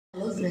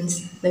friends,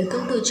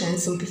 welcome to our channel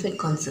Simplified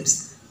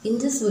Concepts. In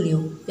this video,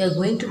 we are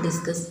going to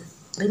discuss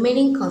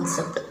remaining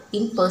concept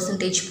in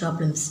percentage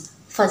problems.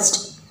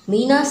 First,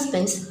 Meena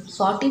spends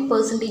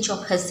 40%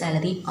 of her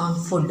salary on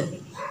food,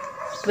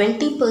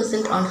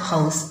 20% on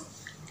house,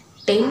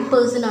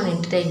 10% on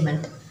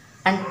entertainment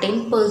and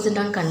 10%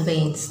 on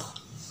conveyance.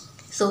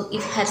 So,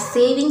 if her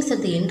savings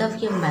at the end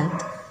of a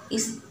month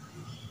is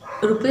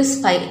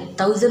rupees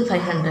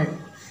 5,500,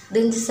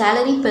 then the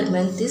salary per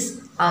month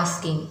is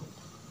asking.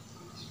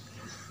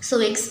 So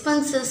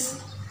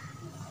expenses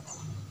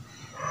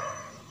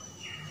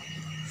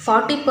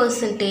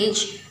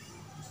 40%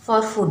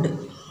 for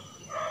food,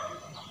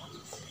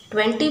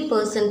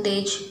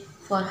 20%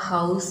 for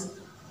house,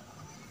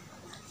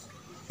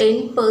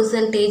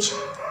 10%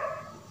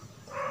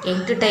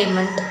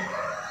 entertainment,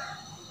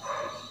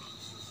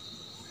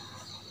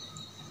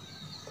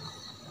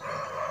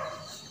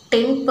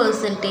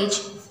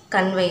 10%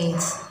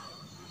 conveyance.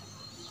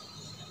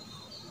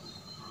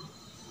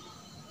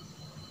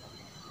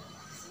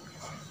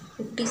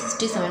 50,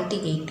 60, 70,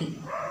 80.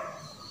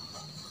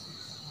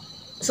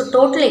 So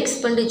total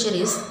expenditure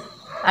is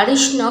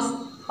addition of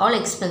all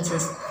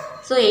expenses.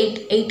 So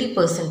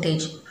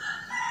 80%.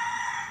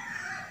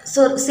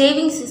 So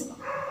savings is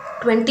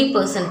 20%.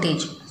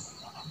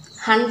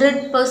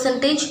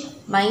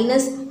 100%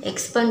 minus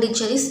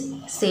expenditure is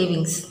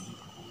savings.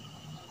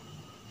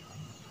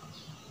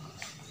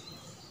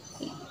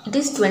 It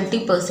is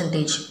 20%.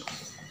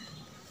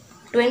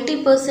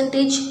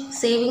 20%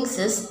 savings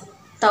is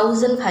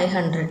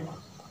 1,500.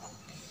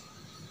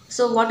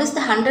 So what is the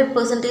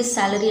 100%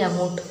 salary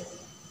amount?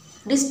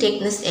 It is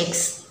taken as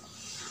X.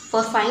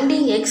 For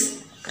finding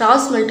X,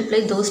 cross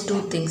multiply those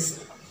two things.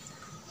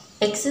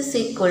 X is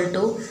equal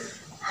to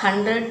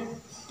 100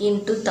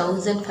 into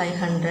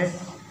 1,500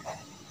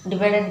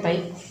 divided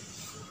by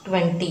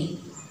 20.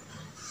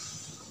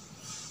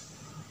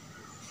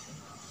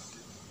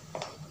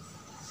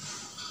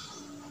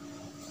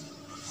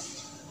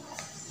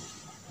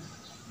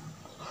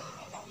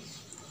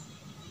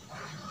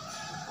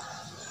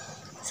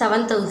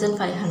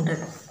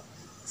 $7,500.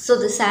 So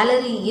the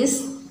salary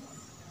is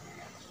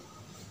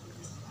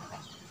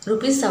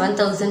rupees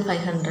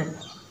 7,500.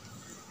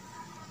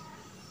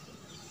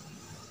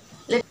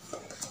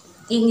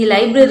 In the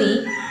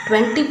library,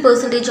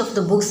 20% of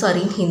the books are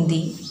in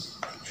Hindi,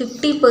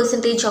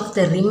 50% of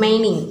the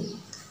remaining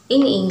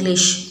in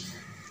English,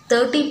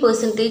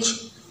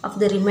 30% of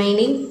the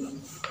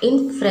remaining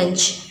in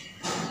French,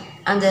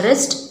 and the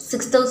rest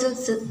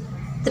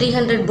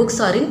 6,300 books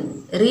are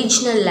in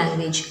regional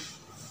language.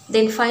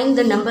 Then find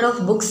the number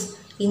of books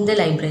in the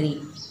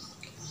library.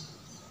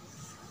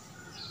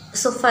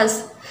 So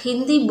first,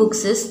 Hindi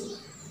books is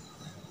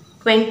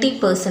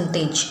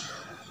 20%.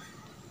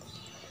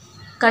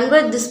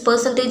 Convert this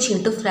percentage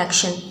into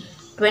fraction.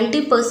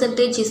 20%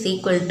 is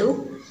equal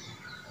to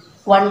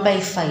 1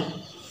 by 5.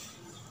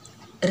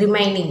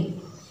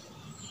 Remaining.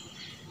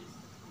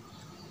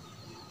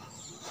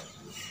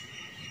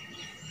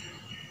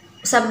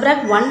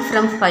 Subtract 1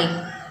 from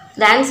 5.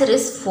 The answer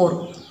is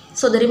 4.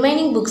 So the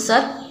remaining books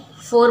are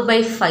 4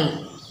 by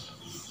 5.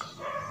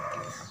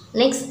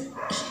 Next,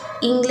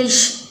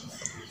 English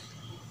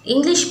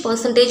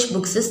percentage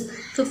books is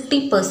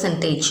 50%.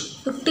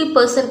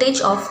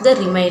 50% of the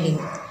remaining.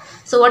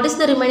 So what is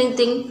the remaining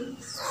thing?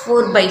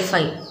 4 by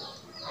 5.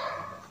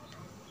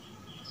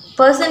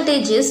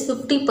 Percentage is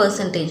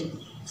 50%.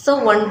 So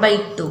 1 by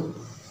 2.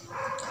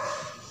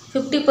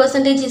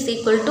 50% is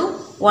equal to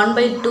 1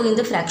 by 2 in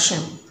the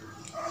fraction.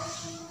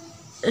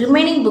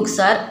 Remaining books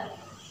are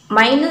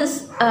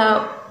minus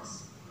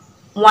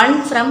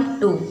 1 from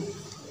 2.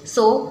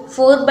 So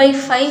 4 by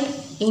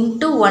 5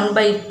 into 1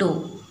 by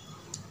 2.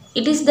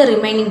 It is the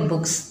remaining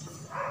books.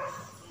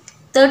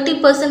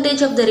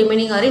 30% of the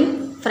remaining are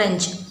in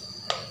French.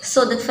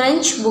 So the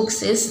French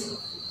books is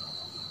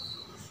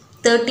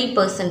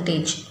 30%.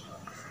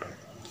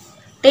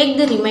 Take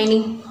the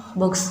remaining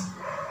books.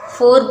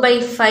 4 by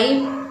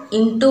 5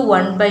 into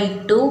 1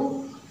 by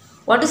 2.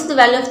 What is the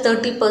value of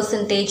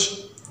 30%?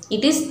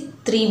 It is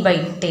 3 by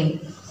 10.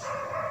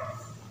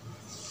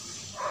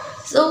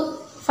 So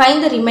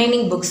find the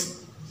remaining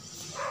books.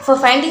 For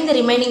finding the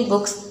remaining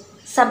books,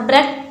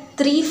 subtract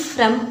 3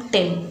 from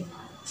 10.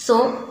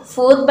 So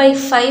 4 by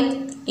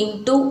 5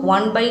 into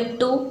 1 by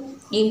 2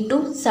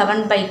 into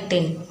 7 by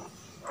 10.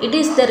 It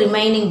is the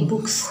remaining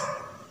books.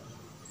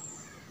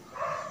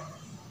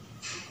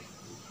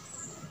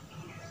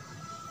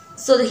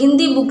 So the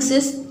Hindi books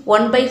is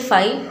 1 by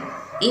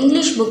 5.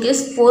 English book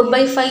is 4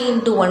 by 5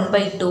 into 1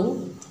 by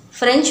 2.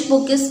 French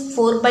book is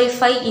 4 by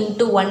 5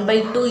 into 1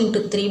 by 2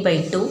 into 3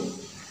 by 2.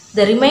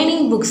 The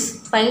remaining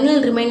books,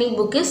 final remaining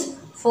book is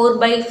 4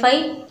 by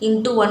 5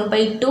 into 1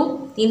 by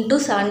 2 into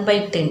 7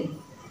 by 10.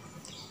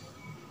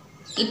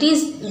 It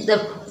is the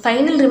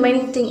final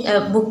remaining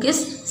book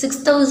is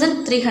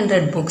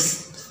 6,300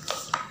 books.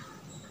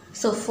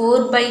 So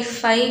 4 by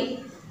 5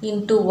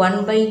 into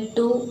 1 by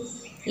 2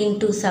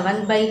 into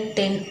 7 by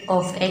 10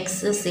 of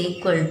X is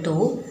equal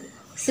to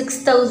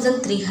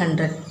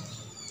 6,300.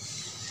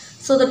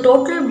 So the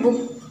total book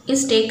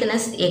is taken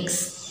as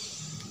X.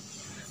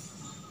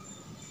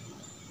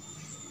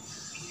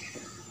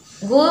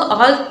 Go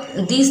all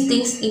these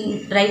things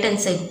in right hand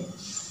side.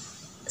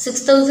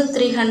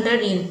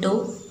 6300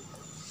 into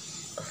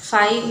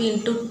 5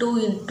 into 2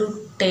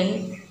 into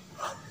 10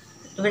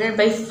 divided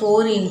by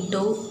 4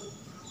 into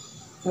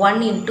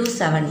 1 into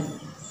 7.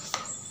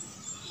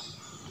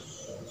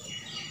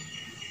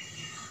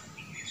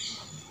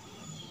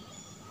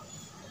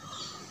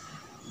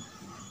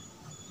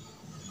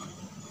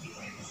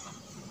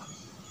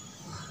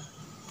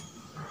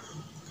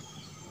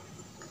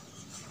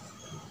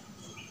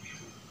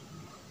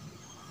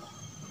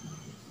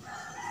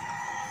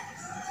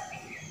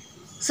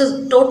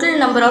 So total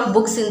number of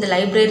books in the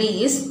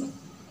library is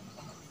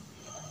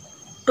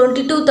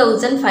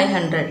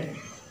 22,500.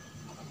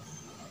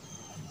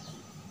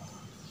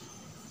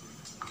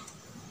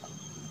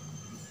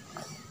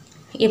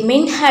 A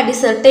man had a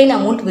certain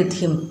amount with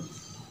him.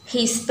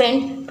 He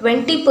spent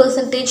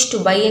 20% to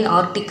buy an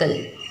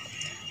article,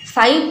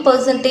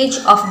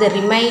 5% of the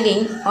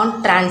remaining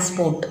on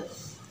transport.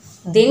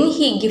 Then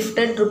he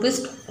gifted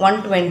rupees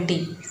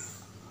 120.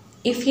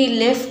 If he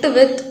left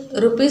with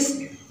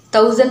rupees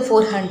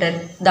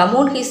 1400, the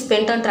amount he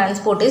spent on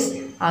transport is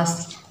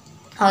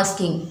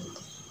asking.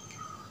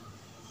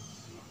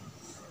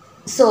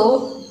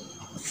 So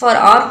for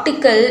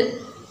article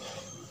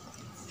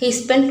he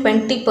spent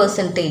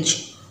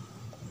 20%.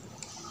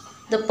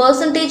 The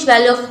percentage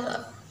value of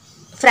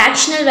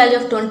fractional value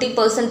of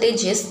 20%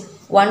 is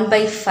 1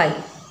 by 5.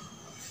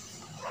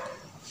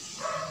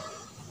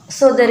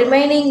 So the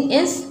remaining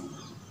is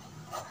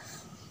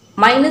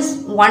minus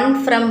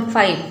 1 from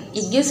 5.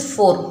 It gives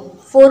 4.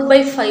 4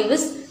 by 5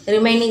 is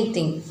remaining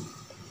thing.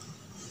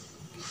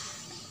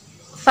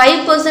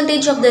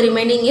 5% of the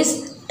remaining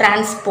is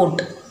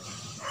transport.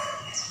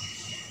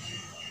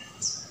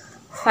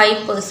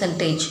 5%.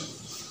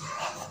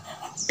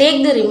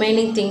 Take the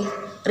remaining thing.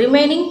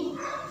 Remaining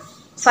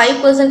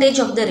 5%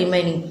 of the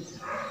remaining.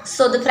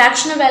 So the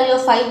fractional value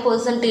of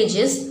 5%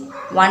 is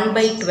 1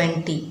 by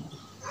 20.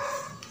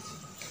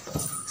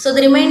 So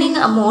the remaining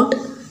amount,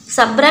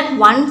 subtract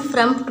 1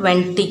 from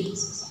 20.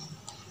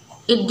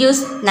 It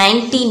gives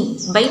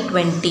 19 by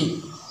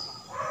 20.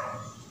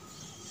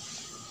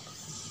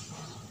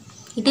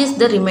 It is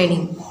the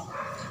remaining.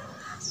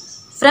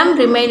 From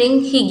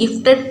remaining he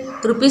gifted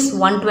rupees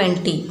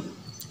 120.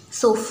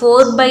 So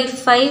 4 by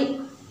 5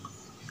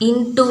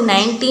 into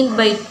 19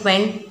 by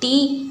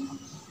 20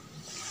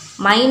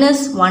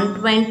 minus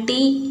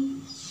 120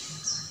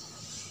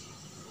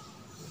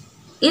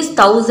 is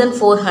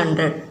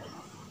 1400.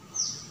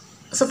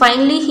 So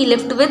finally he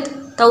left with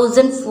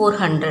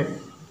 1400.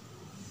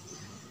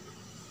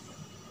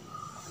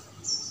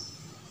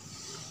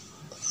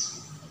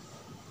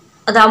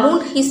 The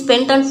amount he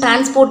spent on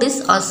transport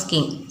is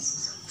asking.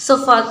 So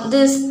for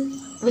this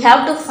we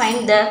have to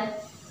find the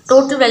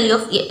total value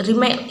of X.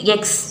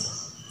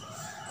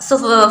 So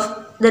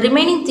the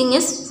remaining thing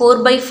is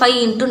 4 by 5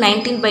 into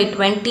 19 by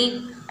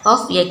 20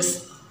 of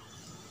X.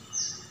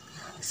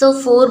 So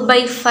 4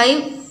 by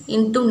 5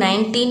 into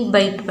 19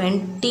 by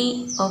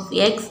 20 of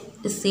X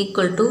is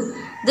equal to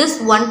this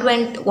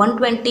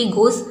 120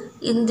 goes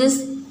in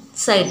this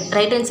side,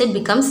 right hand side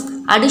becomes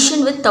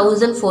addition with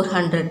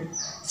 1400.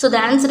 So the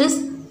answer is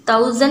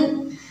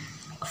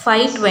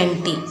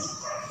 1520.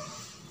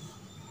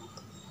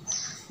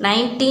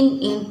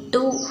 19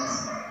 into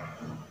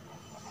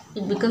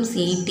it becomes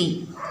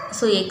 80.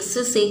 So X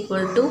is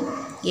equal to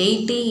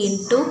 80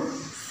 into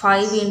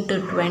 5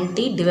 into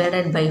 20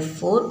 divided by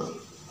 4.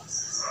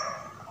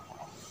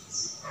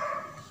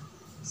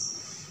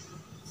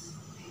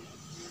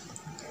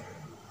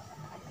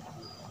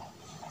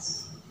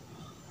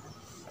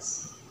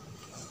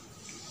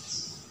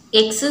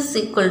 X is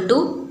equal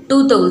to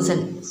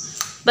 2000.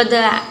 But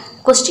the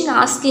question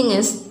asking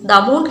is the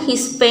amount he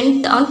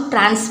spent on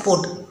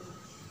transport.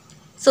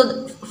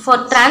 So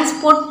for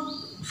transport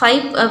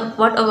 5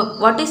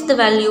 what is the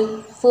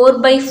value? 4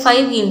 by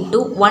 5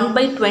 into 1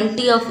 by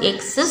 20 of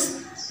X is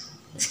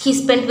he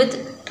spent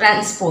with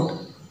transport.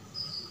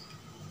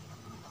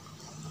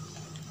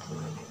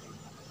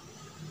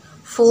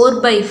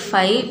 4 by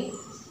 5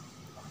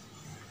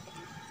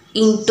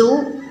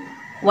 into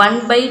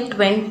 1 by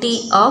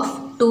 20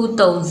 of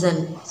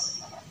 2000.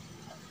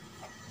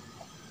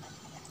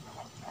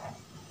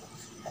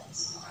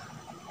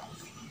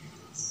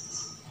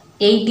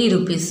 80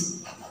 rupees.